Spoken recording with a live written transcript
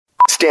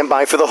stand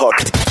by for the hook.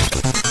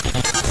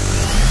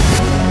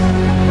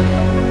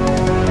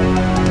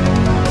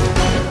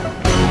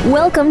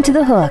 Welcome to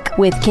The Hook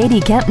with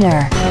Katie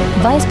Kempner,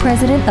 Vice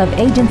President of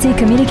Agency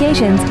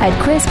Communications at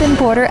Crispin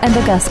Porter &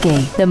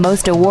 Bogusky, the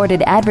most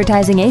awarded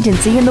advertising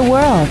agency in the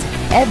world.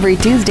 Every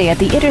Tuesday at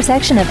the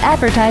intersection of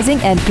advertising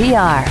and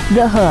PR,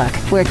 The Hook,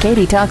 where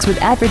Katie talks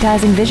with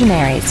advertising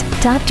visionaries,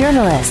 top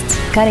journalists,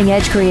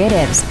 cutting-edge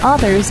creatives,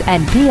 authors,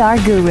 and PR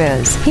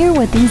gurus. Hear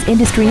what these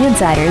industry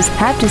insiders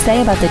have to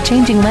say about the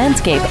changing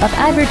landscape of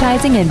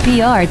advertising and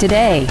PR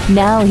today.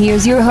 Now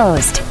here's your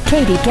host,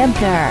 Katie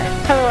Kempner.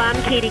 Hello, I'm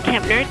Katie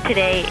Kempner.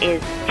 Today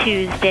is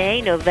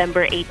Tuesday,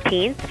 November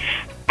 18th,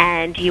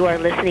 and you are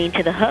listening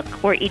to The Hook,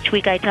 where each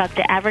week I talk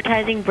to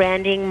advertising,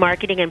 branding,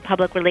 marketing, and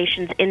public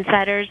relations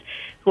insiders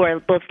who are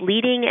both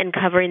leading and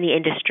covering the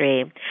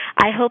industry.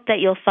 I hope that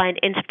you'll find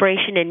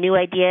inspiration and new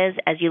ideas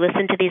as you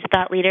listen to these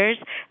thought leaders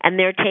and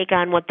their take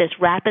on what this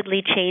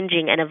rapidly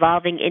changing and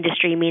evolving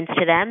industry means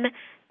to them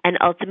and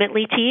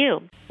ultimately to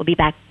you. We'll be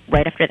back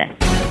right after this.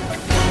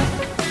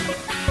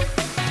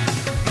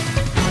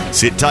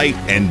 Sit tight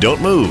and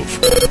don't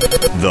move.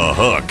 The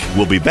Hook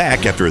will be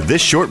back after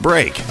this short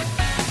break.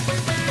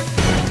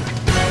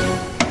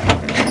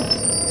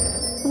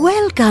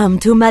 Welcome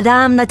to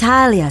Madame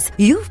Natalia's.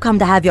 You've come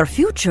to have your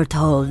future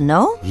told,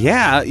 no?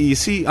 Yeah, you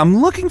see, I'm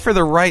looking for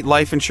the right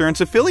life insurance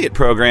affiliate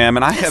program,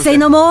 and I have... Say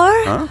no more?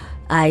 Huh?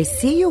 I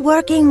see you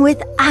working with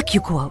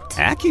AccuQuote.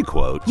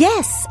 AccuQuote?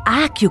 Yes,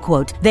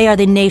 AccuQuote. They are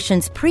the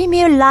nation's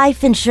premier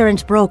life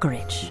insurance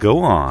brokerage. Go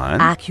on.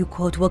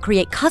 AccuQuote will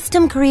create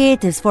custom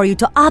creatives for you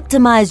to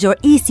optimize your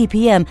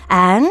ECPM,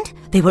 and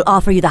they will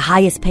offer you the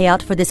highest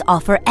payout for this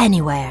offer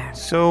anywhere.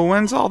 So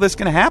when's all this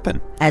going to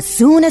happen? As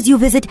soon as you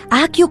visit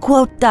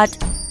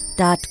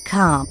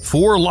AccuQuote.com.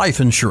 For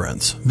life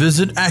insurance,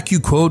 visit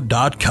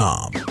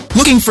AccuQuote.com.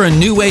 Looking for a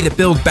new way to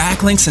build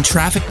backlinks and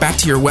traffic back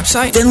to your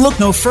website? Then look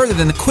no further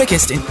than the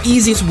quickest and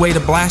easiest way to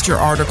blast your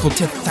article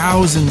to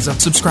thousands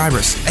of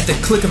subscribers at the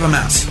click of a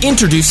mouse.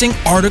 Introducing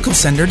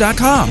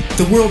ArticleSender.com,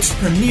 the world's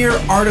premier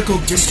article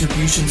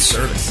distribution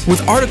service.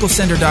 With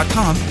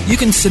ArticleSender.com, you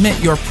can submit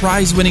your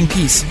prize-winning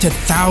piece to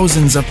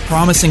thousands of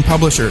promising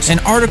publishers and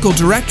article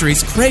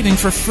directories craving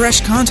for fresh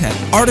content.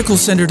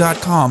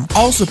 ArticleSender.com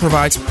also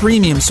provides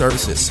premium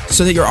services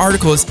so that your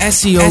article is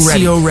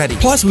SEO ready.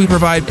 Plus, we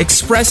provide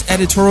express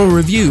editorial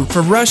review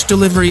for rush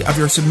delivery of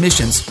your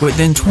submissions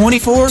within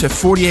 24 to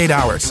 48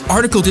 hours.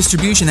 Article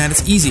distribution at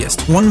its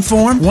easiest. One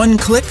form, one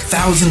click,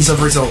 thousands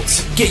of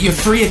results. Get your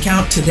free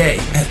account today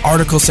at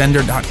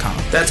ArticleSender.com.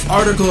 That's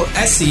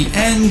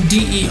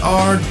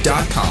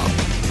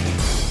ArticleSender.com.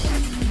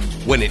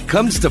 When it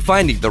comes to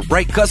finding the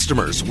right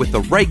customers with the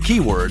right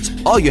keywords,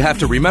 all you have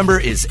to remember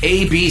is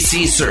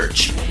ABC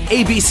Search.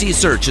 ABC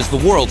Search is the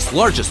world's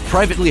largest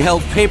privately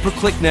held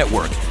pay-per-click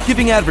network,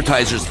 giving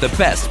advertisers the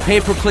best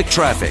pay-per-click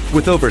traffic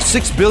with over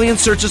 6 billion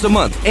searches a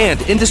month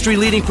and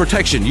industry-leading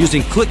protection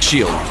using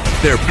ClickShield.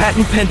 Their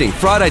patent-pending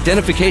fraud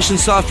identification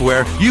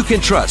software, you can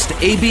trust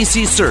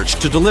ABC Search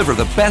to deliver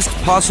the best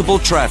possible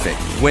traffic.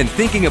 When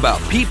thinking about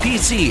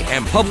PPC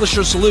and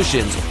publisher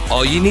solutions,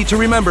 all you need to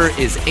remember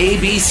is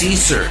ABC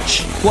Search.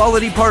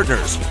 Quality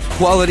partners,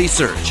 quality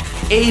search.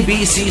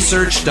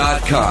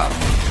 abcsearch.com.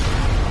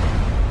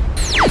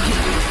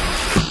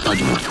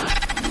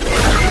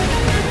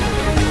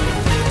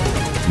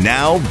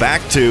 Now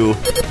back to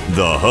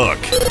The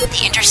Hook.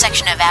 The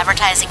intersection of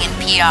advertising and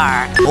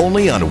PR.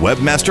 Only on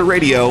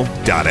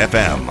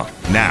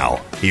webmasterradio.fm.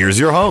 Now, here's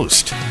your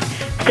host.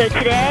 So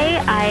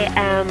today I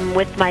am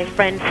with my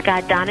friend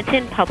Scott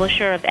Donatin,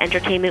 publisher of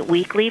Entertainment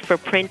Weekly for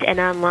print and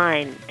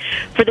online.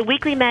 For the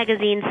weekly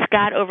magazine,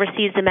 Scott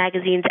oversees the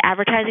magazine's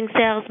advertising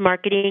sales,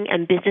 marketing,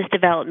 and business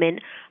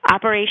development,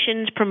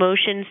 operations,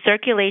 promotion,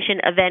 circulation,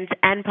 events,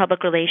 and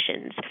public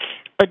relations.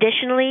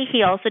 Additionally,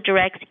 he also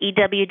directs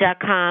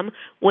EW.com,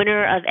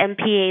 winner of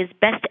MPA's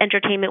Best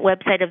Entertainment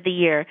Website of the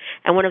Year,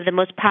 and one of the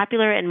most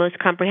popular and most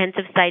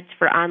comprehensive sites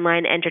for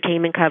online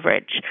entertainment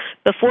coverage.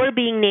 Before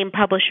being named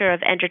publisher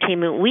of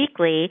Entertainment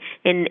Weekly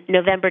in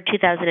November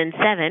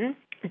 2007,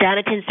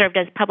 Donatin served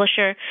as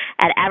publisher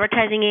at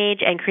Advertising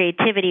Age and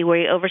Creativity, where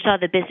he oversaw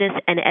the business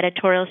and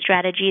editorial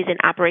strategies and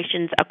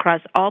operations across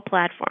all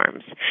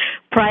platforms.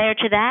 Prior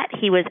to that,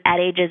 he was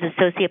Ad Age's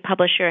associate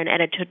publisher and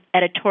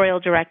editorial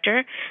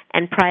director,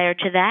 and prior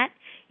to that,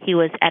 he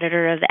was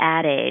editor of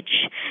Ad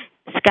Age.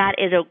 Scott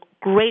is a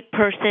great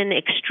person,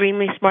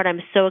 extremely smart.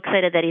 I'm so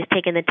excited that he's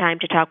taken the time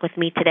to talk with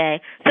me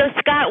today. So,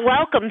 Scott,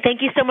 welcome.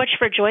 Thank you so much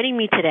for joining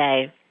me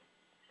today.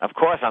 Of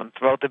course. I'm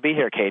thrilled to be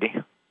here, Katie.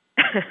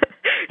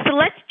 So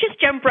let's just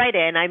jump right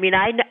in. I mean,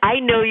 I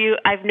know you.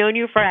 I've known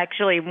you for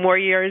actually more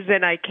years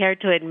than I care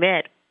to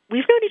admit.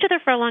 We've known each other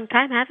for a long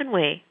time, haven't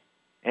we?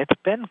 It's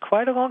been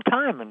quite a long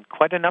time and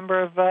quite a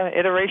number of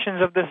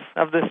iterations of this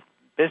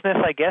business,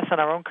 I guess, in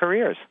our own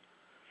careers.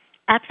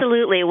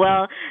 Absolutely.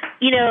 Well,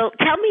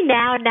 tell me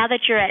now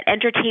that you're at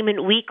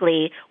Entertainment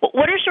Weekly,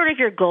 what are sort of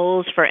your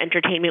goals for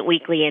Entertainment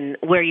Weekly and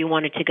where you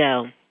want it to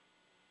go?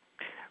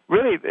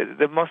 really,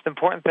 the most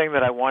important thing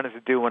that I wanted to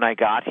do when I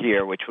got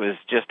here, which was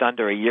just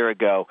under a year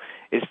ago,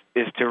 is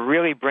to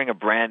really bring a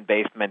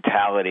brand-based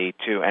mentality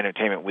to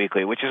Entertainment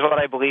Weekly, which is what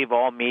I believe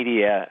all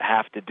media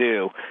have to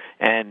do.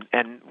 And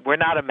we're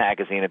not a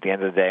magazine at the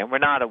end of the day, and we're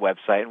not a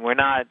website, and we're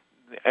not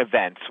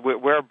events.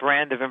 We're a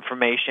brand of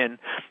information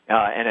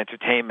and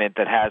entertainment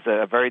that has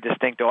a very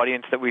distinct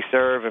audience that we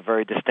serve, a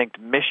very distinct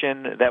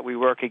mission that we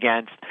work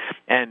against.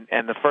 And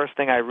the first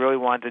thing I really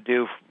wanted to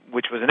do,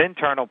 which was an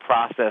internal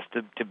process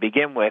to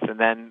begin with,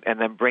 and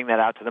then bring that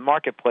out to the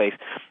marketplace,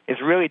 is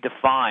really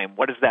define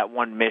what is that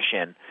one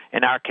mission.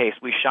 In our case,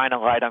 we shine a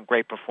light on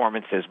great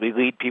performances. We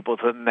lead people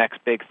to the next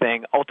big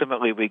thing.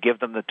 Ultimately, we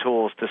give them the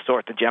tools to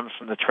sort the gems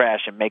from the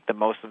trash and make the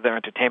most of their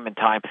entertainment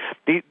time.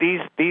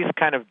 These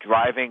kind of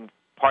driving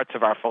parts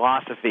of our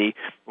philosophy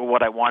were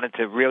what I wanted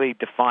to really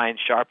define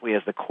sharply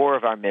as the core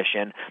of our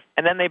mission,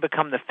 and then they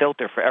become the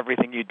filter for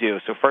everything you do.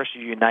 So first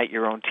you unite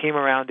your own team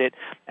around it,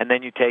 and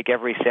then you take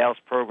every sales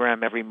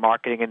program, every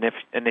marketing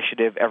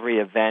initiative, every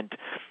event,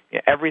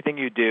 everything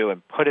you do,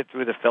 and put it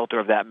through the filter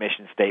of that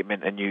mission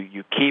statement, and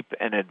you keep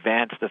and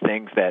advance the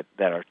things that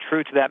are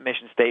true to that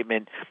mission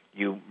statement.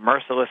 You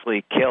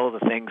mercilessly kill the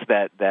things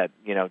that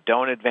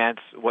don't advance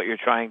what you're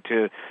trying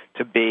to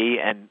be,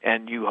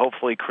 and you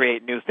hopefully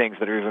create new things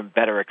that are even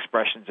better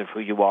expressions of who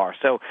you are.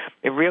 So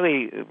it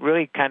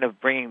really kind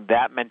of bringing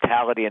that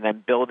mentality and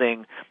then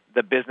building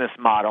the business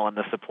model and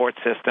the support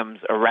systems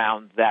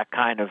around that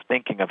kind of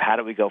thinking of how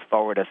do we go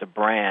forward as a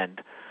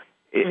brand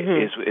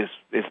is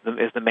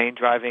the main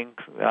driving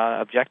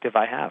objective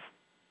I have.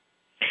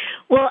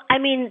 Well, I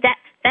mean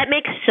that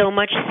makes so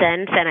much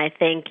sense, and I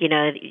think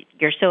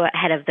you're so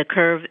ahead of the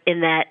curve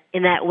in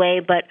that way.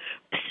 But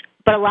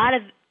a lot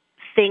of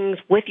things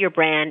with your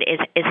brand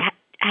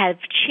have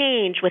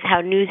changed with how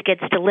news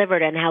gets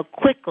delivered and how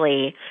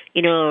quickly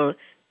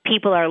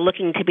people are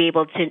looking to be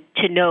able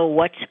to know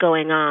what's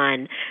going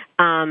on.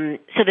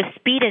 So the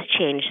speed has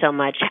changed so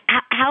much.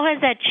 How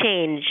has that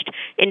changed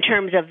in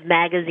terms of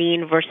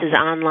magazine versus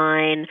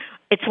online?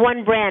 It's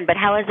one brand, but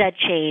how has that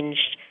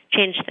changed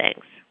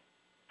things?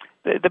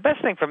 The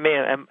best thing for me,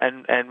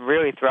 and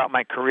really throughout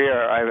my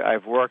career,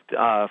 I've worked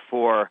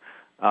for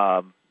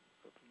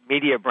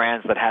media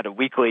brands that had a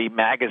weekly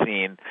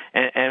magazine,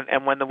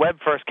 and when the web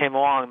first came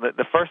along,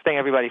 the first thing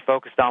everybody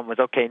focused on was,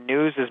 okay,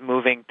 news is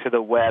moving to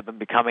the web and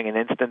becoming an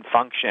instant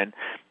function,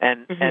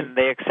 and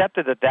they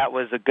accepted that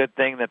was a good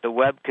thing that the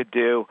web could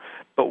do,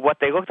 but what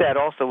they looked at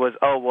also was,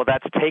 oh, well,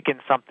 that's taken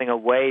something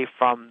away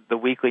from the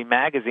weekly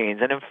magazines,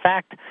 and in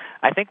fact,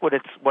 I think what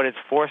it's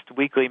forced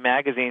weekly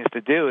magazines to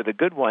do, the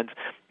good ones,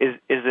 is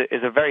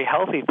a very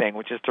healthy thing,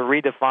 which is to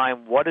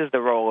redefine what is the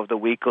role of the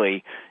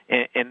weekly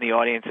in the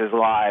audience's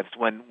lives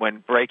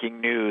when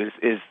breaking news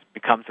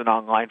becomes an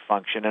online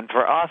function. And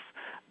for us,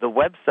 the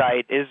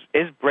website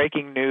is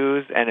breaking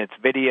news, and it's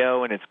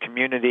video, and it's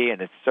community,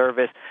 and it's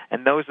service,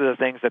 and those are the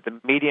things that the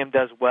medium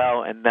does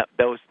well, and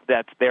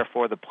that's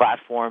therefore the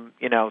platform,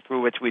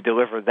 through which we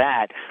deliver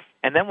that.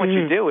 And then what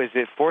you do is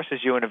it forces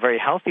you in a very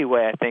healthy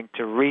way, I think,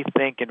 to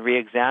rethink and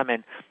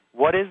reexamine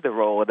what is the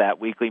role of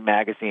that weekly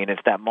magazine.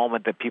 It's that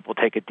moment that people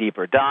take a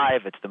deeper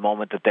dive. It's the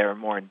moment that they're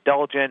more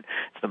indulgent.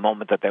 It's the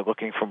moment that they're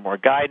looking for more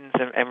guidance,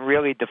 and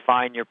really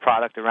define your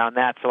product around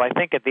that. So I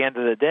think at the end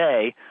of the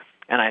day,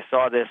 and I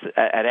saw this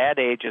at Ad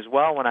Age as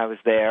well when I was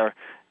there,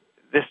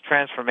 this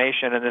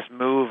transformation and this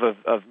move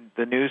of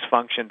the news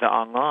function to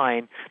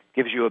online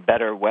gives you a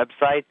better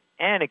website,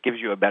 and it gives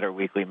you a better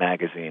weekly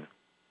magazine.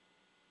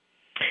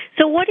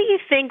 So what do you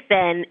think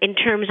then in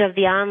terms of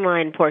the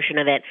online portion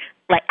of it?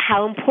 Like,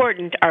 how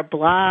important are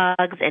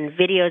blogs and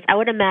videos? I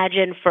would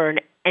imagine for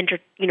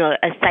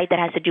a site that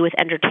has to do with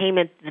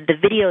entertainment, the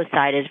video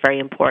side is very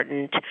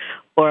important.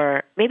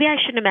 Or maybe I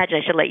shouldn't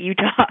imagine. I should let you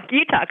talk.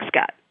 You talk,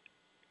 Scott.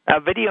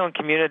 Video and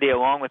community,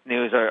 along with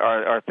news,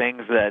 are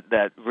things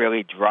that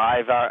really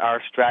drive our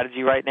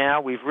strategy right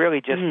now. We've really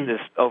just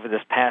over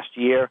this past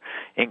year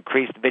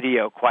increased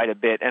video quite a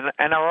bit,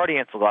 and our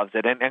audience loves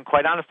it. And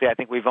quite honestly, I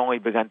think we've only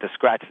begun to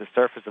scratch the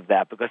surface of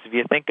that, because if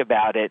you think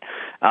about it,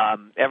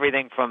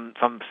 everything from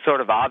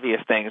sort of obvious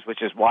things,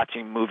 which is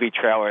watching movie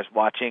trailers,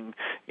 watching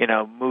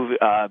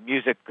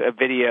music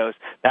videos,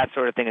 that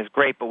sort of thing is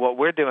great. But what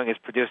we're doing is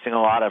producing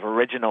a lot of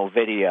original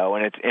video,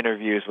 and it's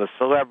interviews with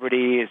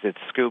celebrities, it's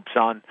scoops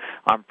on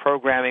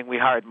programming. We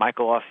hired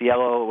Michael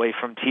Ausiello away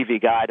from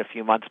TV Guide a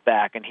few months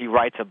back, and he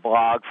writes a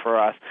blog for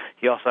us.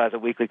 He also has a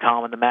weekly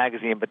column in the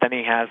magazine, but then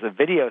he has a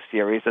video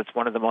series that's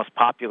one of the most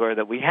popular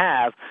that we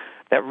have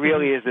that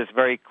really is this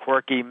very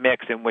quirky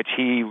mix in which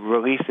he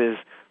releases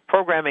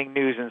programming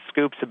news and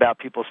scoops about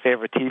people's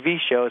favorite TV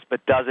shows,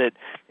 but does it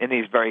in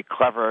these very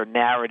clever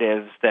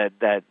narratives that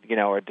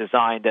are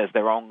designed as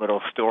their own little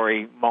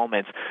story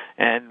moments.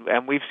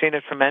 And we've seen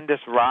a tremendous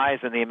rise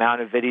in the amount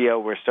of video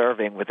we're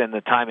serving within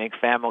the Time Inc.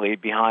 family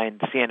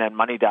behind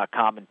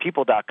CNNMoney.com and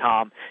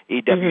People.com.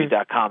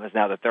 EW.com is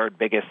now the third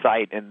biggest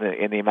site in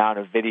the amount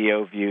of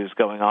video views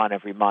going on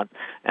every month.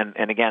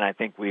 And again, I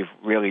think we've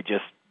really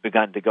just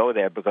begun to go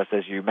there because,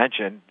 as you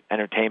mentioned,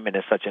 entertainment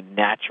is such a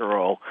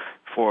natural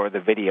for the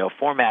video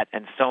format,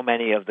 and so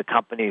many of the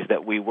companies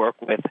that we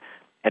work with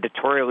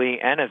editorially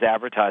and as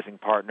advertising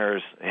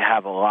partners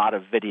have a lot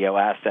of video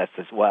assets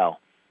as well.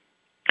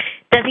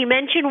 Does he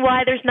mention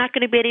why there's not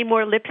going to be any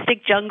more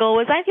Lipstick Jungle?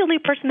 Was I the only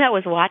person that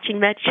was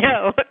watching that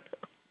show?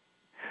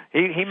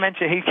 He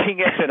mentioned he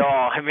gets it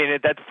all. I mean,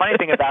 the funny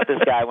thing about this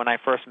guy when I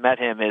first met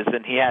him is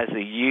that he has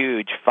a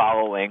huge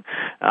following.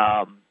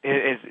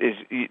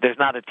 There's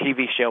not a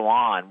TV show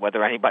on,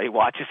 whether anybody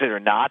watches it or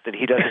not, that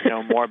he doesn't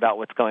know more about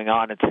what's going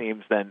on, it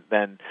seems, than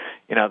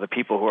the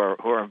people who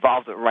are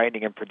involved with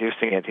writing and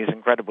producing it. He's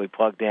incredibly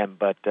plugged in.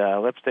 But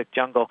Lipstick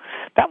Jungle,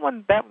 that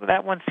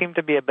one seemed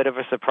to be a bit of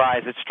a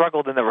surprise. It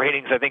struggled in the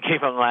ratings, I think,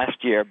 even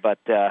last year, but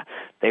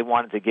they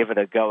wanted to give it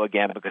a go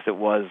again because it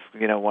was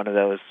one of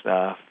those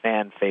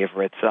fan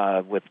favorites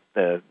with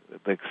the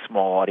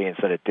small audience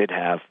that it did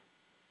have.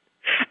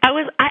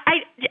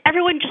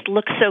 Everyone just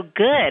looked so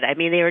good. I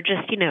mean, they were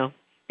just,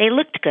 they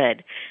looked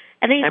good.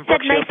 And they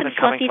said nice and fluffy things. And Brooke Shields been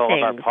coming to all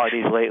of our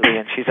parties lately,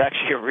 and she's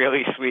actually a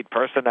really sweet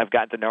person. I've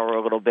gotten to know her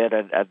a little bit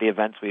at the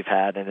events we've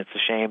had, and it's a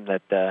shame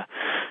that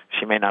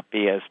she may not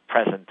be as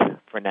present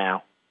for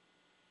now.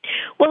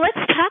 Well,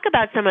 let's talk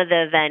about some of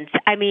the events.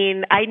 I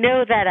mean, I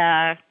know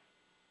that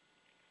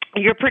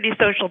you're a pretty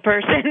social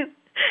person.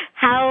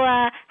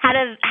 How do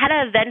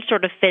events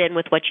sort of fit in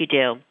with what you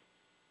do?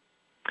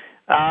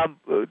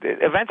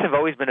 Events have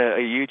always been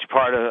a huge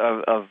part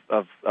of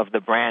the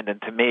brand,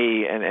 and to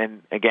me,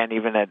 and again,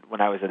 even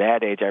when I was at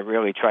Ad Age, I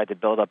really tried to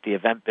build up the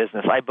event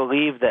business. I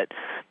believe that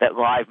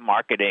live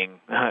marketing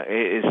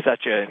is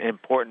such an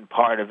important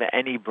part of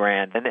any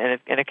brand, and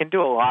it can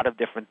do a lot of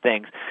different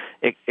things.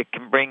 It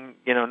can bring,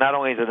 not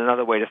only is it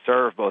another way to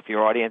serve both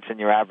your audience and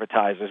your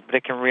advertisers, but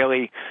it can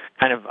really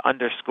kind of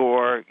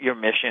underscore your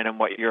mission and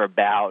what you're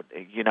about.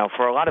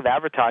 For a lot of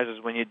advertisers,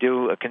 when you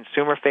do a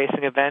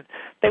consumer-facing event,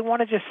 they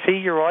want to just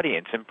see your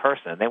audience in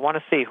person. They want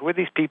to see who are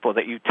these people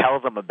that you tell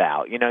them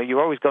about.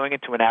 You're always going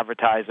into an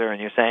advertiser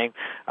and you're saying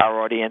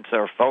our audience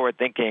are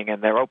forward-thinking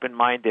and they're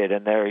open-minded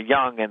and they're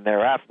young and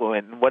they're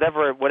affluent and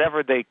whatever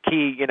the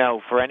key,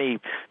 for any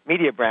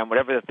media brand,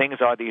 whatever the things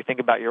are that you think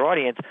about your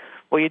audience.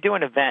 Well, you do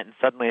an event and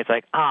suddenly it's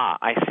like,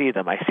 I see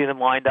them. I see them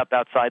lined up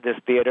outside this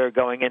theater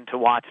going in to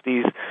watch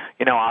these,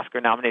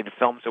 Oscar-nominated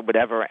films or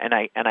whatever, and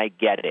I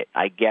get it.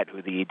 I get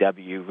who the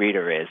EW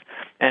reader is.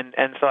 And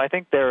so I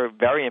think they're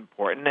very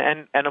important.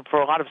 And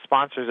for a lot of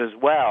sponsors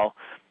as well,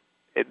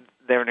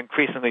 they're an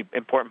increasingly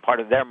important part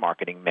of their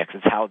marketing mix.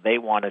 It's how they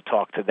want to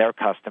talk to their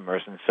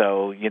customers. And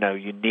so, you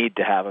need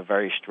to have a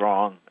very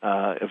strong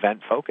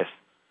event focus.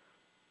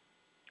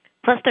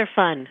 Plus, they're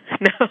fun.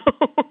 No.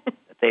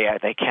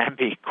 They can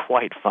be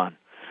quite fun.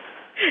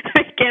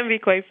 They can be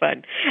quite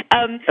fun.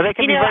 They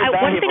can be very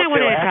valuable, one thing I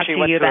wanted to talk to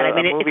you about. I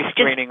mean, movie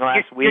screening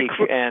last week,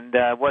 and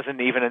it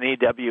wasn't even an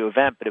EW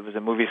event, but it was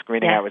a movie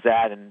screening I was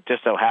at, and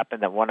just so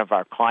happened that one of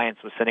our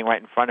clients was sitting right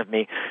in front of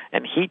me,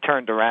 and he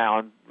turned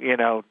around,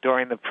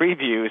 during the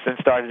previews and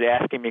started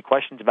asking me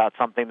questions about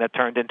something that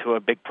turned into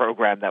a big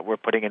program that we're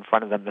putting in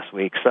front of them this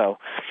week. So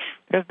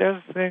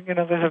there's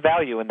a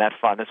value in that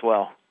fun as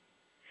well.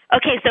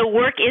 Okay, so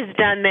work is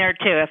done there,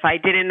 too, if I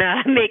didn't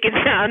make it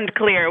sound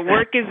clear.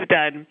 Work is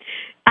done.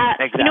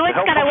 Exactly. You know what,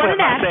 Scott, I wanted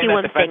to ask you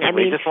one thing. I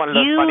mean, just one of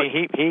those funny,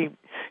 he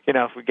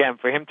again,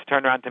 for him to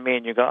turn around to me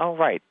and you go, oh,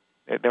 right,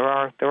 there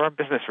are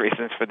business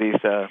reasons for these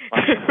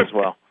functions as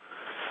well.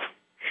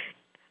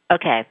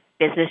 Okay,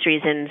 business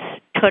reasons,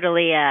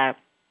 totally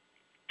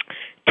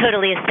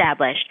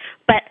established.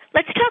 But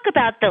let's talk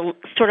about the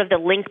sort of the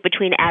link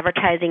between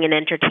advertising and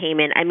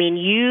entertainment. I mean,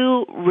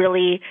 you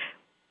really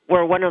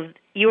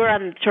you were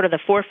on sort of the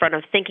forefront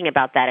of thinking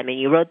about that. I mean,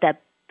 you wrote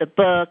the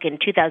book in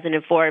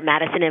 2004,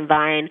 Madison and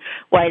Vine,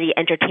 Why the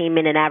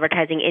Entertainment and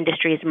Advertising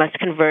Industries Must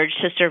Converge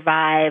to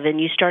Survive, and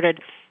you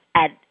started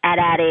at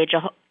Ad Age,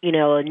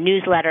 a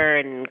newsletter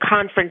and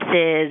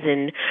conferences.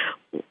 And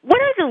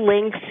what are the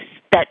links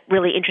that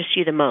really interest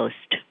you the most?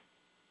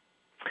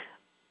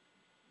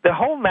 The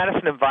whole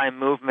Madison and Vine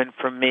movement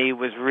for me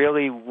was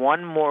really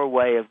one more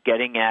way of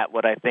getting at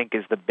what I think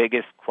is the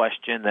biggest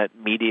question that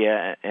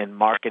media and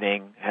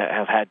marketing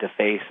have had to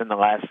face in the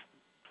last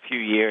few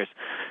years,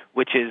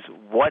 which is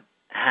what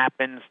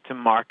happens to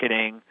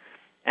marketing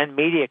and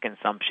media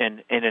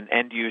consumption in an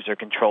end-user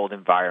controlled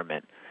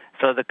environment.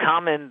 So the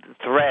common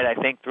thread, I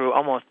think, through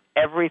almost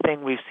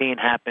everything we've seen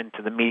happen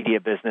to the media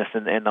business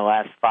in the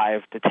last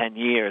 5 to 10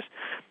 years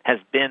has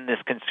been this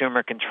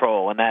consumer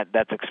control, and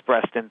that's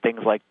expressed in things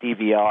like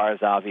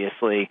DVRs,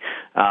 obviously.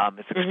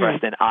 It's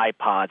expressed in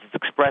iPods. It's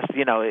expressed,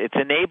 it's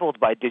enabled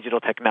by digital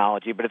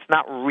technology, but it's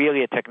not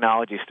really a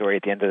technology story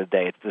at the end of the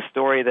day. It's the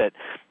story that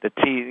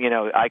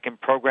I can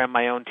program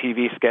my own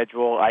TV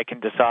schedule. I can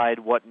decide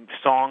what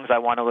songs I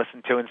want to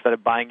listen to instead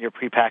of buying your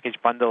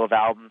prepackaged bundle of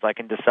albums. I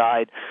can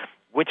decide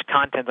which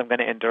content I'm going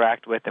to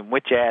interact with and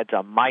which ads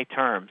on my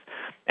terms.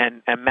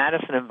 And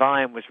Madison and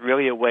Vine was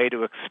really a way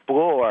to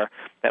explore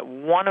that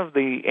one of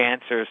the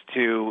answers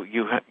to,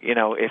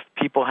 if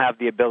people have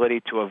the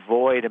ability to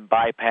avoid and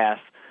bypass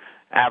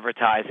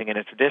advertising in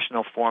a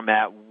traditional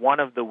format, one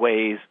of the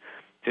ways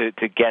to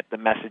get the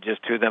messages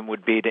to them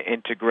would be to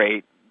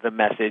integrate the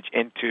message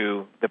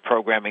into the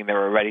programming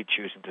they're already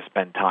choosing to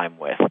spend time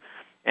with.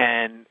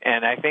 And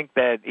I think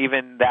that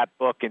even that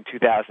book in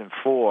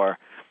 2004,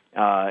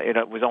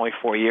 it was only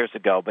 4 years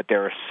ago, but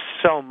there is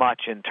so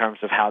much in terms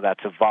of how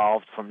that's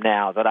evolved from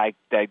now that I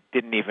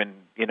didn't even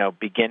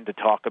begin to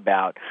talk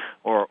about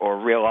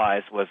or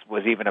realize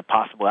was even a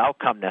possible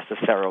outcome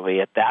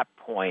necessarily at that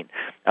point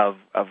of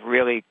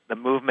really the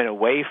movement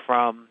away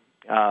from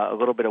a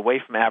little bit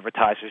away from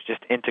advertisers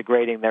just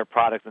integrating their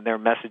products and their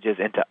messages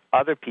into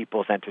other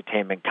people's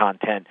entertainment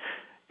content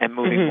and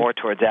moving more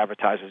towards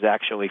advertisers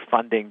actually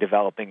funding,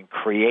 developing, and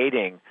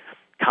creating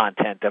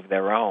content of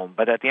their own.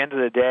 But at the end of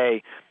the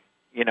day,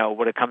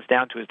 what it comes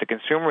down to is the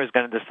consumer is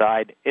going to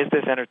decide, is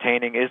this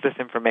entertaining, is this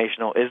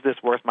informational, is this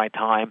worth my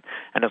time?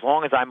 And as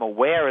long as I'm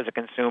aware as a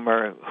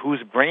consumer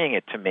who's bringing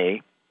it to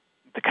me,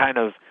 the kind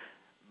of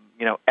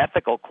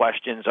ethical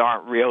questions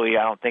aren't really,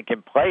 I don't think,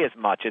 in play as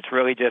much. It's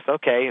really just,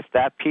 okay, if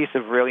that piece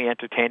of really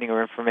entertaining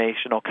or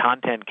informational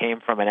content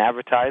came from an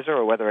advertiser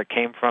or whether it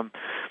came from,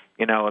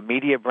 a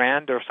media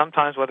brand or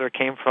sometimes whether it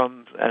came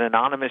from an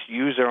anonymous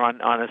user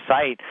on a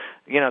site,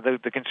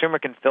 the consumer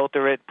can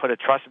filter it, put a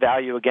trust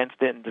value against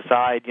it and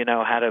decide,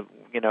 how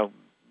to,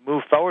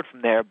 move forward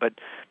from there. But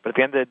at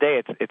the end of the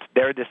day, it's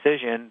their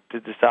decision to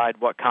decide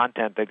what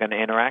content they're going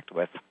to interact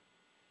with.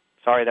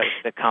 Sorry, that was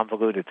a bit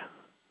convoluted.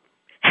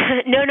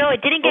 No,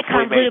 it didn't get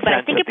convoluted, but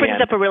I think it brings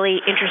up a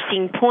really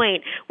interesting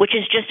point, which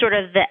is just sort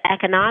of the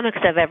economics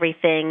of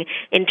everything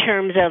in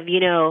terms of,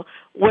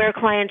 where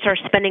clients are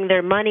spending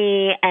their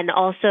money and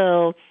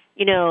also,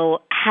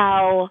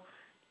 how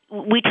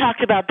we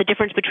talked about the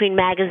difference between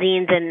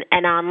magazines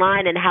and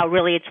online and how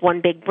really it's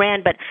one big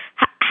brand, but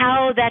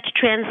how that's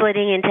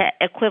translating into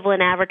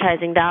equivalent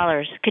advertising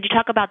dollars. Could you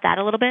talk about that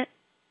a little bit?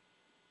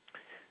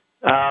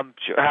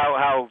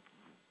 How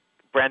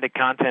branded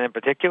content in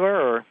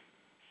particular, or?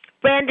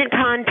 Branded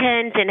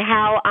content and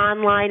how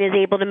online is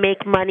able to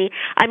make money.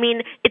 I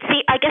mean,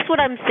 I guess what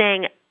I'm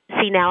saying,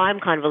 now I'm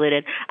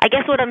convoluted. I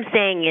guess what I'm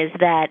saying is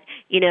that,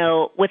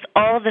 with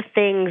all the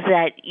things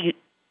that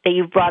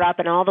you've brought up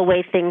and all the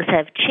way things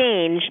have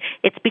changed,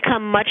 it's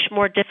become much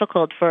more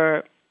difficult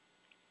for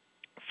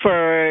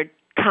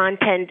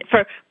content,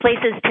 for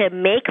places to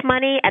make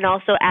money and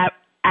also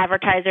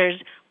advertisers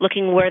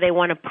looking where they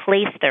want to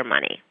place their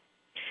money.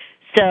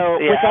 So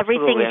with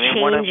everything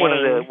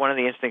changing, one of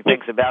the interesting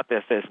things about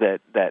this is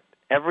that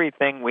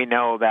everything we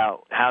know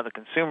about how the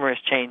consumer is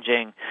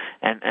changing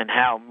and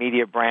how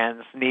media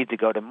brands need to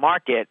go to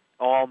market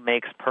all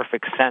makes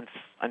perfect sense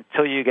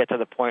until you get to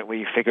the point where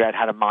you figure out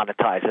how to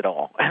monetize it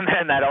all. And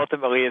then that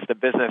ultimately is the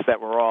business that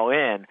we're all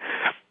in.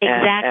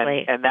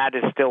 Exactly. And that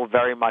is still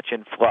very much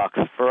in flux.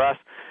 For us,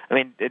 I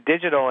mean,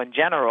 digital in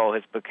general,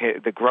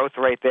 the growth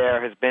rate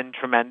there has been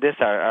tremendous.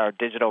 Our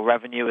digital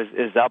revenue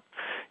is up,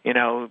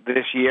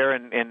 this year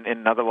in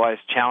an otherwise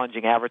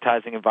challenging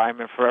advertising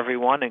environment for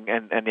everyone,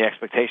 and the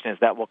expectation is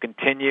that will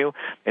continue.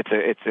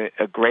 It's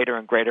a greater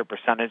and greater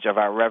percentage of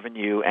our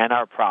revenue and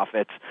our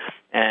profits,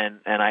 and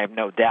I have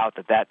no doubt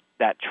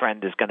that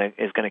trend is going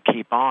to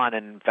keep on,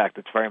 and in fact,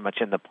 it's very much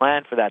in the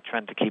plan for that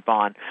trend to keep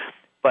on.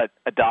 But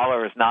a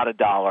dollar is not a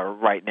dollar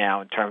right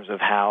now in terms of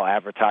how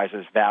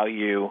advertisers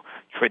value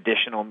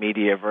traditional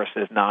media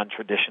versus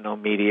non-traditional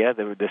media.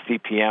 The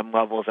CPM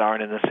levels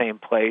aren't in the same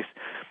place.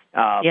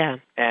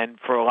 And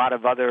for a lot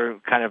of other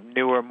kind of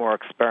newer, more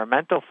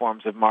experimental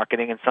forms of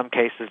marketing, in some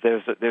cases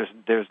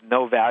there's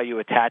no value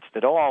attached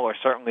at all, or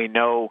certainly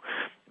no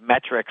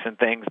metrics and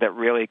things that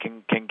really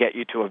can get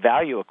you to a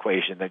value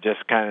equation. They're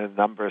just kind of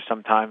numbers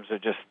sometimes are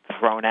just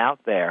thrown out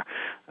there.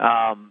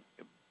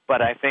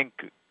 But I think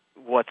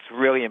what's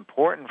really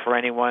important for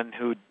anyone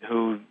who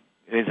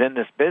is in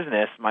this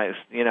business,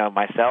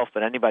 myself,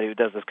 but anybody who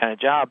does this kind of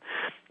job,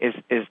 is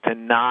to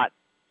not,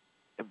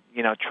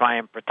 try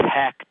and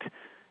protect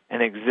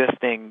an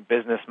existing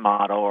business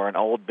model or an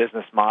old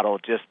business model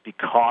just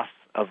because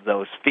of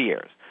those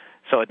fears.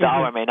 So a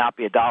dollar may not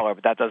be a dollar,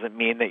 but that doesn't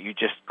mean that you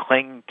just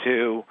cling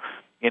to,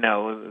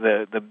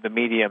 the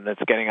medium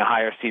that's getting a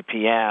higher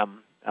CPM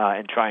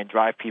and try and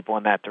drive people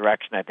in that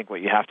direction. I think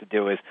what you have to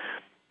do is,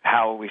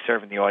 how are we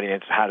serving the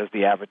audience? How does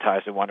the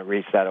advertiser want to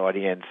reach that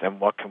audience? And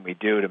what can we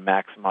do to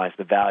maximize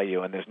the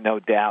value? And there's no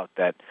doubt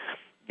that,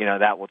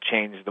 that will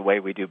change the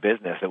way we do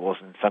business. It will,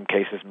 in some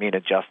cases, mean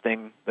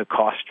adjusting the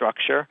cost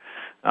structure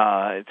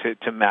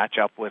to match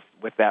up with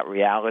that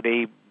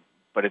reality.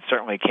 But it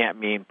certainly can't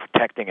mean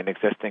protecting an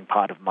existing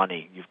pot of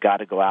money. You've got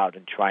to go out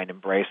and try and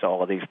embrace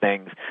all of these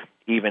things,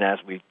 even as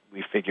we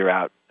figure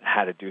out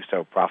how to do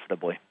so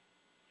profitably.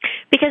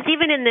 Because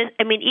even in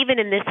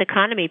this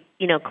economy,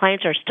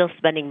 clients are still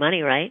spending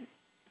money, right?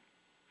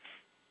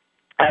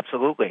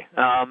 Absolutely.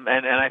 And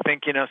I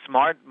think,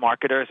 smart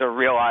marketers are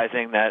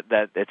realizing that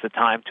it's a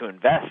time to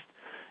invest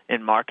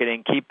in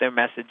marketing, keep their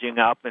messaging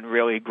up, and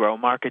really grow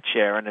market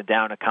share in a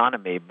down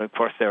economy. But of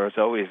course, there have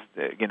always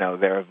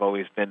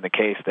been the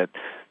case that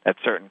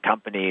certain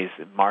companies,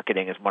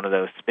 marketing is one of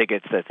those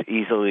spigots that's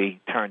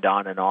easily turned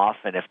on and off.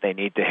 And if they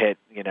need to hit,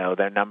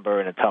 their number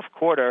in a tough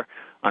quarter,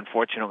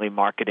 unfortunately,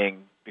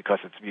 marketing, because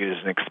it's viewed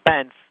as an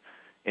expense,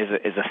 is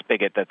a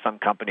spigot that some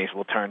companies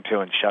will turn to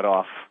and shut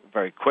off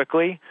very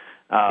quickly.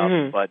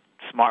 But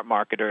smart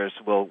marketers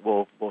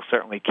will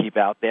certainly keep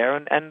out there,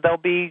 and they'll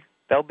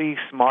be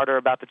smarter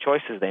about the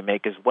choices they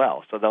make as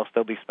well. So they'll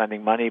still be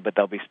spending money, but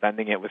they'll be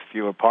spending it with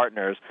fewer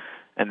partners.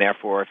 And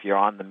therefore, if you're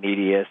on the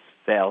media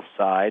sales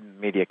side,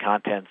 media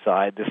content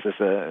side, this is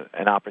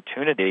an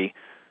opportunity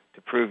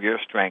to prove your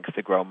strengths,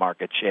 to grow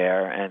market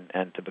share,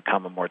 and to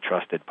become a more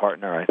trusted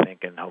partner, I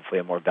think, and hopefully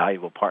a more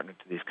valuable partner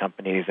to these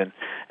companies.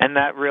 And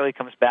that really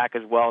comes back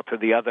as well to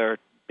the other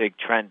big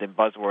trend and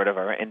buzzword of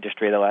our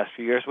industry the last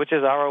few years, which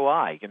is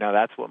ROI.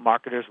 That's what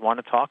marketers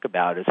want to talk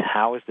about, is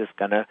how is this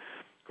going to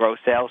grow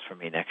sales for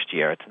me next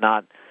year.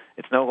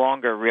 It's no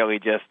longer really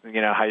just,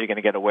 how you're going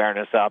to get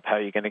awareness up, how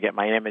you're going to get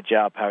my image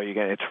up,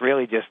 it's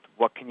really just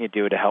what can you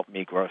do to help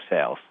me grow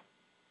sales.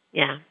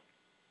 Yeah.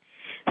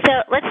 So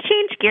let's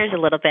change gears a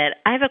little bit.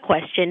 I have a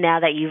question now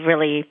that you've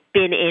really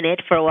been in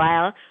it for a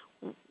while.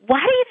 Why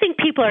do you think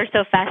people are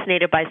so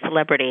fascinated by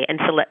celebrity and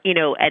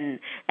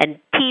and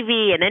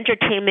TV and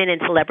entertainment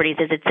and celebrities?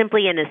 Is it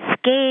simply an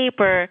escape,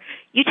 or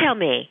you tell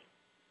me?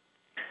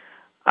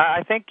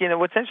 I think,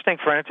 what's interesting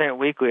for Entertainment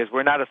Weekly is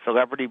we're not a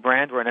celebrity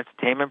brand, we're an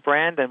entertainment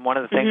brand, and one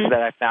of the things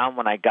that I found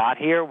when I got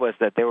here was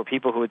that there were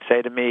people who would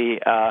say to me,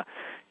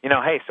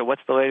 hey, so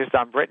what's the latest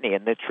on Britney?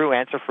 And the true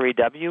answer for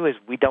EW is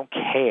we don't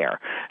care.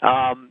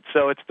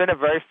 So it's been a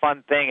very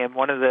fun thing, and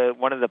one of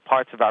the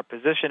parts of our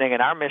positioning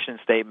and our mission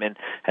statement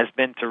has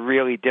been to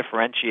really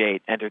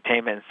differentiate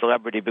entertainment and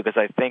celebrity, because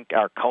I think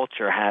our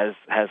culture has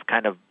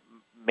kind of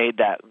made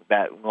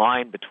that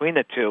line between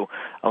the two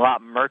a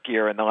lot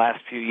murkier in the last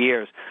few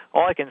years.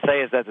 All I can say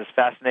is that this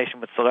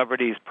fascination with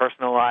celebrities'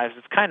 personal lives,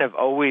 it's kind of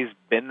always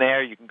been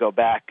there. You can go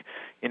back,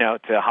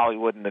 to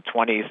Hollywood in the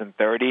 20s and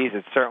 30s.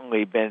 It's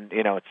certainly been,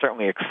 it's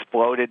certainly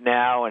exploded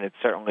now, and it's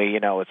certainly,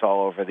 it's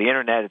all over the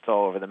internet, it's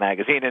all over the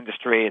magazine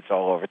industry, it's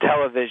all over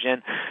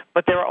television.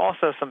 But there are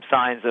also some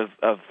signs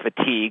of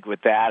fatigue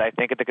with that, I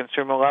think, at the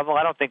consumer level.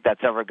 I don't think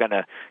that's ever going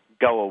to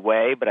go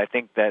away, but I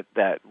think that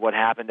what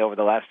happened over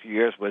the last few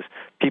years was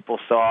people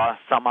saw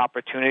some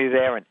opportunity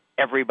there, and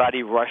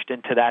everybody rushed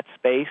into that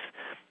space.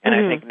 And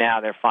I think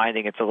now they're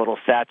finding it's a little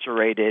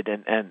saturated,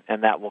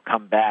 and that will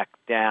come back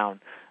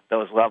down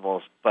those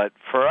levels. But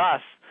for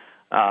us,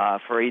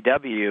 for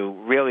EW,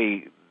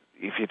 really,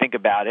 if you think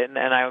about it, and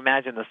I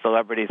imagine the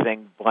celebrity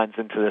thing blends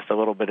into this a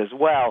little bit as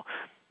well,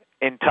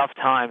 in tough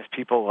times,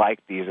 people like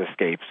these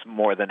escapes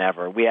more than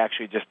ever. We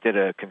actually just did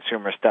a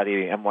consumer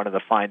study, and one of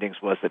the findings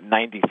was that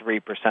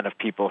 93% of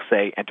people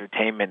say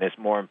entertainment is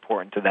more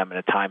important to them in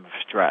a time of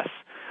stress.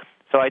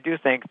 So I do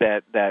think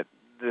that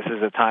this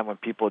is a time when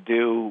people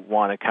do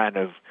want to kind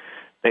of,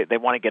 they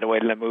want to get away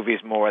to the movies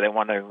more. They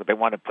want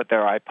to put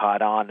their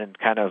iPod on and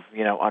kind of,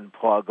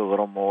 unplug a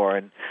little more.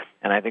 And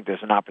I think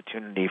there's an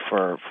opportunity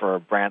for a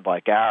brand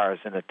like ours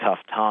in a tough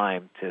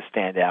time to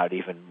stand out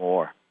even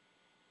more.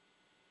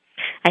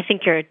 I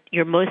think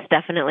you're most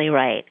definitely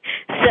right.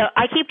 So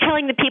I keep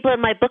telling the people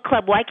in my book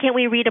club, why can't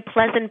we read a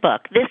pleasant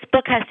book? This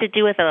book has to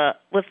do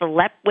with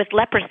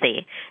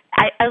leprosy.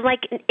 I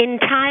like, in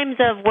times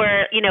of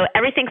where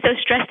everything's so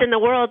stressed in the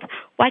world,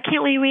 why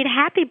can't we read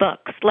happy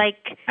books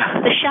like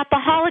the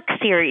Shopaholic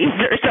series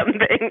or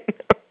something?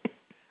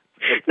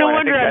 No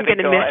wonder I'm going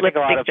to miss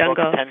Lipstick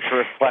Jungle. Books tend to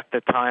reflect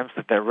the times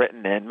that they're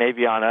written in,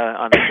 maybe on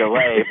a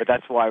delay, but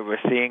that's why we're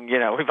seeing,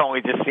 we've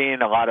only just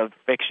seen a lot of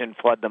fiction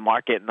flood the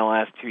market in the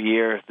last 2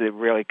 years. They're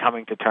really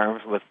coming to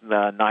terms with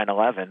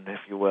 9/11, if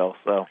you will.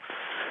 So,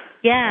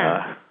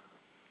 yeah.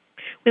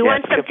 We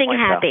want something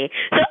happy.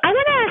 So I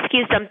want to ask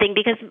you something,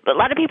 because a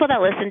lot of people that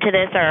listen to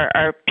this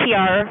are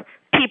PR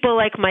people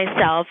like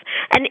myself,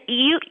 and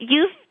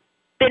you've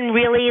been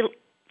really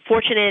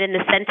fortunate in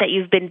the sense that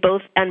you've been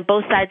on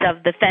both sides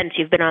of the fence.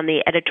 You've been on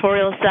the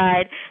editorial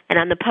side and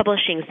on the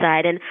publishing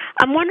side, and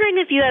I'm wondering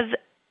if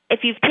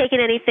you've taken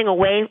anything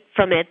away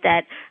from it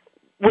that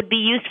would be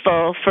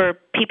useful for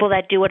people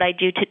that do what I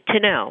do to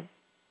know.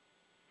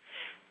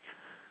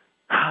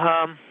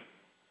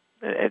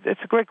 It's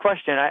a great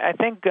question. I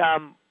think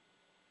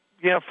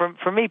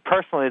for me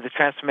personally, the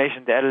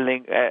transformation to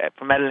editing,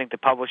 from editing to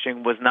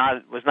publishing, was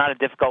not a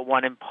difficult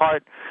one. In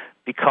part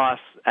because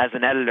as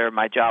an editor,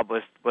 my job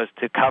was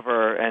to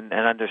cover and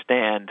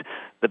understand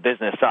the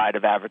business side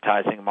of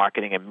advertising,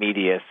 marketing, and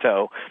media.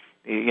 So,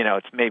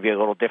 it's maybe a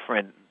little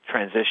different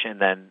transition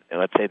than,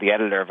 let's say, the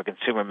editor of a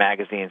consumer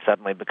magazine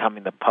suddenly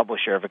becoming the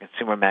publisher of a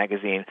consumer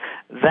magazine.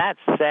 That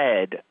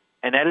said,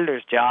 an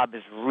editor's job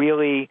is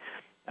really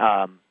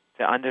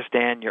to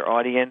understand your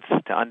audience,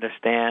 to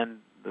understand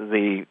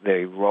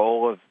the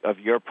role of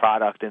your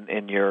product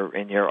in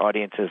your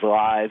audience's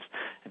lives,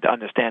 and to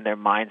understand their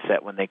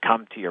mindset when they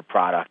come to your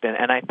product.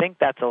 And I think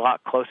that's a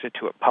lot closer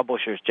to a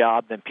publisher's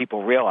job than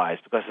people realize,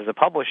 because as a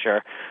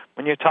publisher,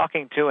 when you're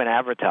talking to an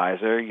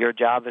advertiser, your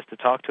job is to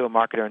talk to a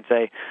marketer and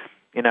say,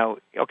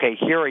 okay,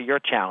 here are your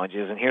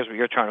challenges, and here's what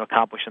you're trying to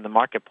accomplish in the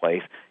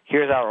marketplace.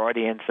 Here's our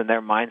audience and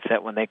their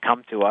mindset when they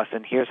come to us,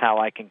 and here's how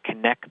I can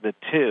connect the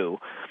two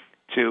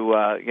to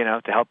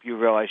help you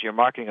realize your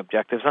marketing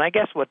objectives. And I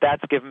guess what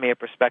that's given me a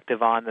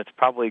perspective on that's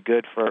probably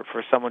good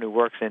for someone who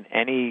works in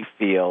any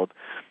field,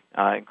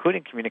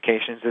 including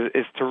communications,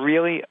 is to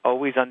really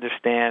always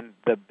understand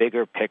the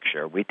bigger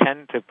picture. We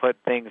tend to put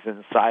things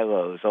in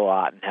silos a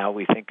lot in how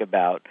we think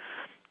about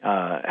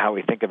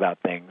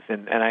things,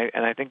 and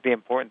I think the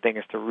important thing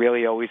is to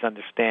really always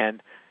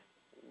understand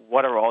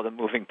what are all the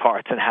moving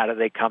parts and how do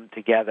they come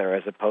together,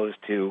 as opposed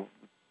to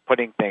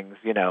putting things,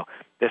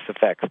 this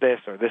affects this,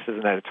 or this is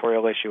an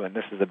editorial issue, and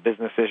this is a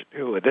business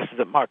issue, or this is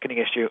a marketing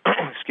issue,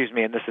 excuse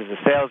me, and this is a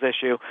sales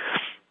issue.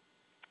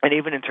 And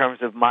even in terms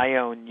of my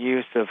own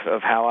use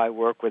of how I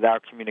work with our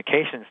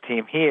communications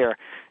team here,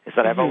 is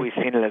that I've always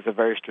seen it as a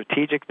very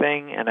strategic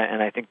thing, and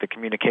I think the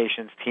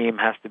communications team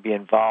has to be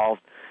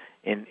involved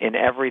in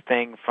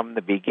everything from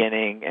the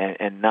beginning,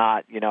 and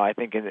not, I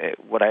think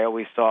what I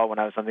always saw when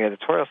I was on the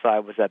editorial side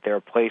was that there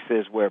are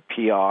places where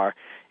PR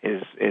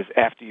is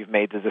after you've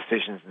made the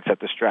decisions and set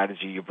the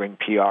strategy, you bring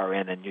PR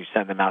in and you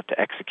send them out to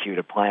execute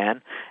a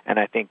plan. And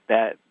I think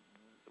that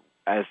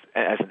as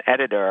an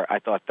editor, I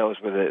thought those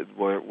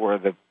were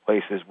the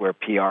places where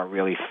PR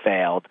really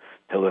failed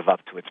to live up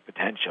to its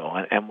potential.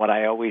 And what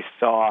I always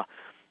saw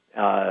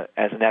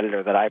as an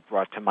editor that I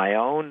brought to my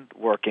own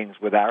workings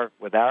with our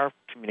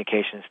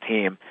communications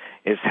team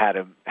is how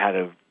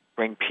to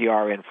bring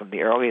PR in from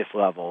the earliest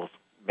levels,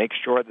 make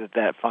sure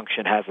that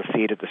function has a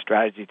seat at the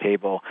strategy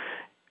table,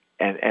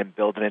 and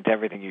build it into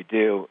everything you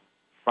do,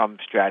 from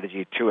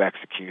strategy to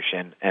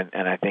execution.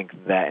 And I think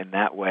that in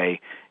that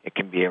way it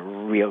can be a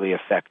really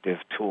effective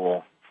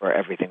tool for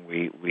everything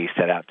we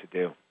set out to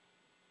do.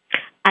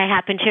 I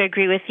happen to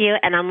agree with you,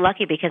 and I'm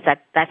lucky because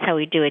that's how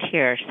we do it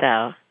here.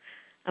 So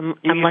I'm lucky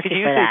for that. You could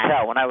usually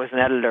tell. When I was an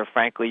editor,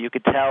 frankly, you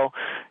could tell,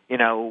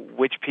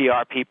 which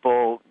PR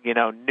people,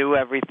 knew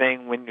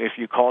everything. If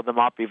you called them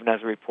up, even as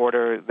a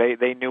reporter,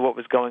 they knew what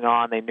was going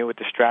on. They knew what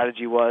the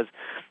strategy was,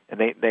 and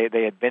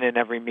they had been in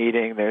every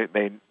meeting.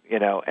 And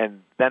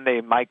then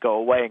they might go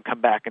away and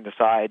come back and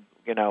decide,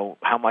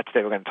 how much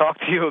they were going to talk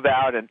to you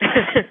about, and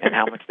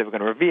how much they were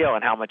going to reveal,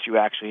 and how much you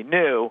actually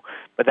knew.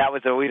 But that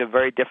was always a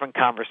very different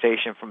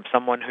conversation from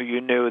someone who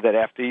you knew that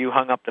after you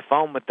hung up the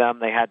phone with them,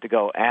 they had to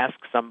go ask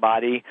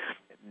somebody,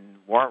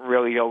 weren't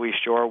really always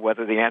sure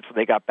whether the answer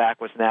they got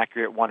back was an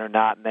accurate one or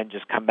not, and then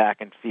just come back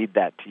and feed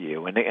that to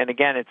you. And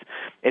again,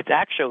 it's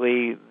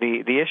actually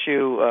the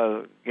issue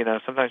of,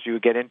 sometimes you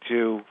get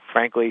into,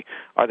 frankly,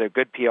 are there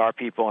good PR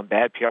people and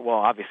bad PR? Well,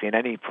 obviously in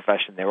any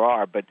profession there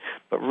are, but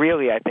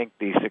really I think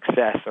the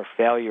success or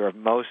failure of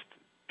most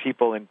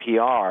people in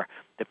PR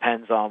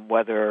depends on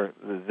whether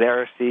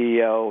their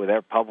CEO or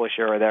their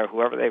publisher or their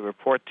whoever they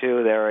report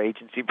to, their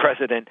agency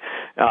president,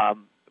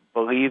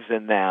 believes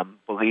in them,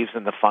 believes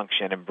in the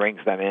function, and brings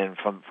them in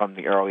from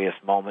the earliest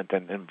moment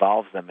and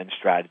involves them in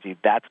strategy.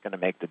 That's going to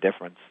make the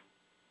difference.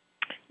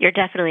 You're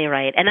definitely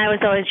right. And I was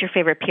always your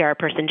favorite PR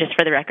person, just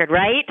for the record,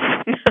 right?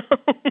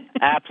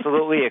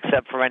 Absolutely,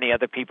 except for any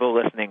other people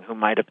listening who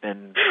might have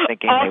been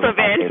thinking also they were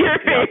been your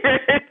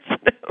favorites.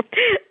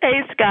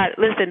 Hey, Scott,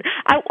 listen,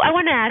 I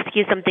want to ask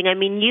you something. I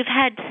mean, you've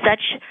had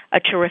such a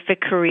terrific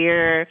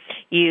career.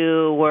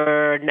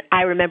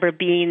 I remember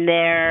being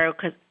there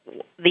because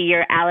the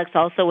year Alex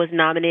also was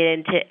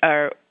nominated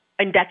or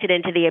inducted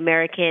into the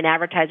American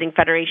Advertising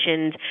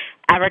Federation's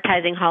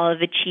Advertising Hall of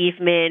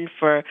Achievement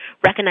for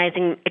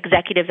recognizing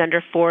executives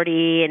under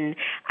 40. And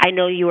I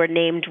know you were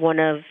named one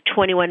of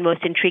 21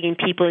 most intriguing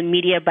people in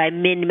media by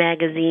Min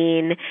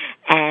Magazine.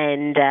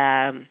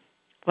 And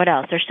what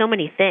else? There's so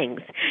many things.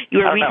 You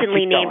were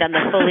recently named on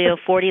the Folio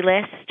 40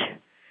 list.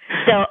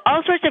 So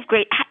all sorts of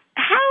great.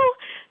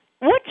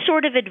 What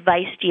sort of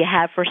advice do you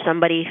have for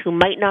somebody who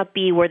might not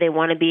be where they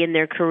want to be in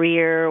their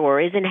career or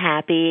isn't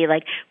happy,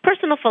 like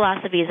personal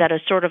philosophies that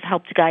have sort of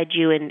helped guide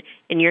you in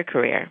your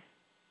career?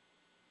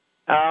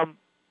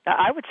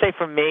 I would say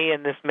for me,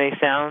 and this may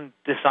sound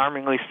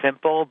disarmingly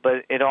simple,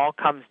 but it all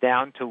comes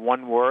down to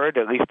one word,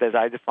 at least as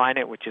I define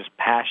it, which is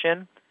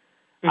passion.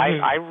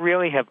 Mm-hmm. I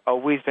really have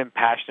always been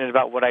passionate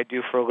about what I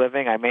do for a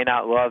living. I may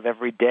not love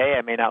every day.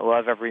 I may not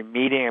love every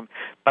meeting,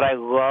 but I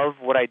love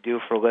what I do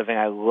for a living.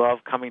 I love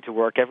coming to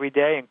work every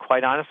day. And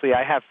quite honestly,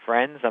 I have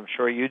friends, I'm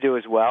sure you do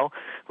as well,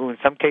 who in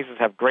some cases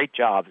have great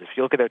jobs. If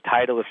you look at their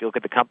title, if you look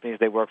at the companies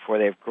they work for,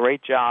 they have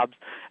great jobs.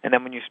 And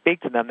then when you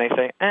speak to them, they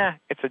say,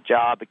 it's a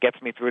job. It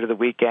gets me through to the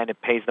weekend. It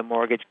pays the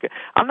mortgage.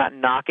 I'm not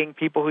knocking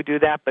people who do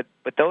that, but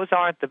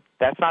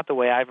that's not the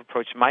way I've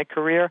approached my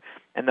career.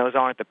 and those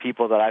aren't the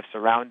people that I've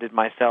surrounded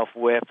myself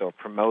with or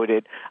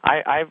promoted.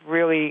 I've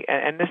really,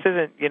 and this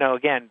isn't,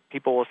 again,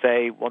 people will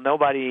say, well,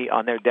 nobody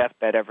on their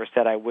deathbed ever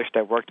said, I wished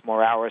I worked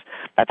more hours.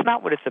 That's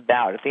not what it's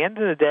about. At the end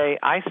of the day,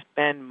 I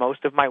spend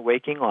most of my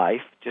waking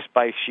life, just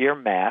by sheer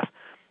math,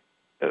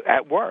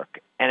 at work.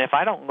 And if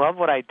I don't love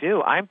what I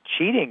do, I'm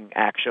cheating,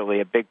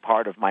 actually, a big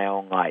part of my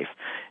own life.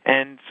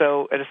 And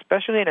so,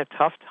 especially in a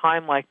tough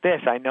time like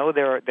this, I know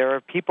there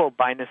are people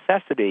by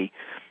necessity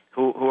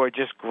who are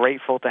just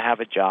grateful to have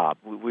a job.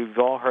 We've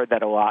all heard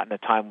that a lot in a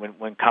time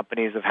when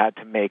companies have had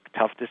to make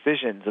tough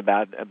decisions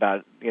about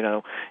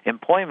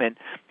employment.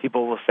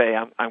 People will say,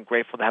 I'm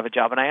grateful to have a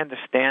job, and I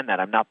understand that.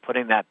 I'm not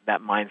putting that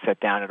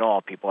mindset down at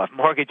all. People have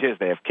mortgages,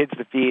 they have kids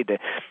to feed.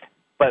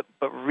 But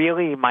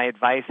really, my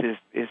advice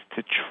is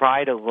to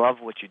try to love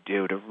what you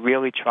do, to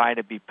really try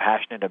to be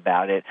passionate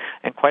about it.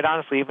 And quite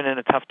honestly, even in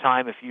a tough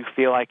time, if you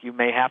feel like you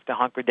may have to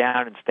hunker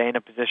down and stay in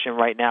a position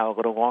right now a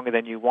little longer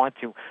than you want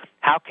to,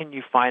 how can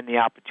you find the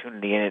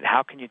opportunity in it?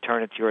 How can you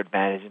turn it to your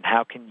advantage? And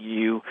how can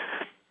you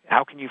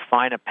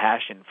find a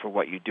passion for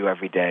what you do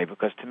every day?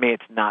 Because to me,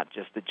 it's not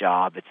just a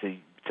job. It's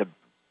a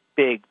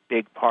big,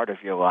 big part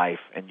of your life,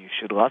 and you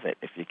should love it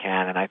if you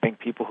can. And I think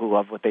people who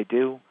love what they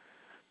do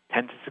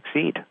tend to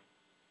succeed.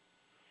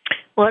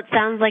 Well, it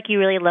sounds like you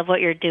really love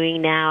what you're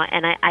doing now,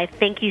 and I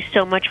thank you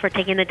so much for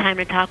taking the time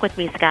to talk with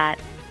me, Scott.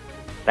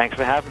 Thanks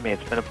for having me.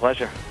 It's been a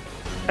pleasure.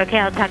 Okay,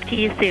 I'll talk to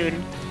you soon.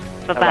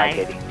 Bye-bye. Bye-bye,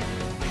 Katie.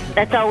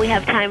 That's all we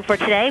have time for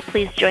today.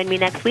 Please join me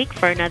next week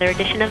for another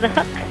edition of The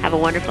Hook. Have a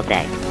wonderful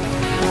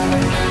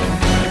day.